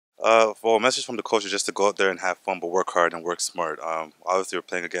Well, a message from the coach is just to go out there and have fun, but work hard and work smart. Obviously, we're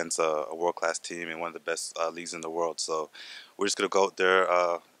playing against a world-class team in one of the best leagues in the world, so we're just gonna go out there,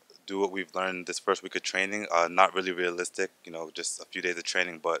 do what we've learned this first week of training. Not really realistic, just a few days of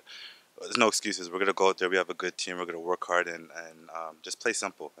training, but there's no excuses. We're gonna go out there. We have a good team. We're gonna work hard and just play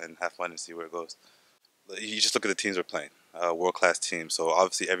simple and have fun and see where it goes. You just look at the teams we're playing, world-class teams. So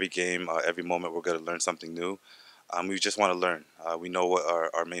obviously, every game, every moment, we're gonna learn something new. We just want to learn. We know what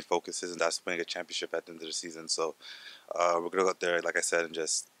our main focus is, and that's winning a championship at the end of the season. So we're going to go out there, like I said, and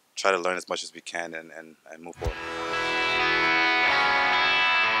just try to learn as much as we can and move forward.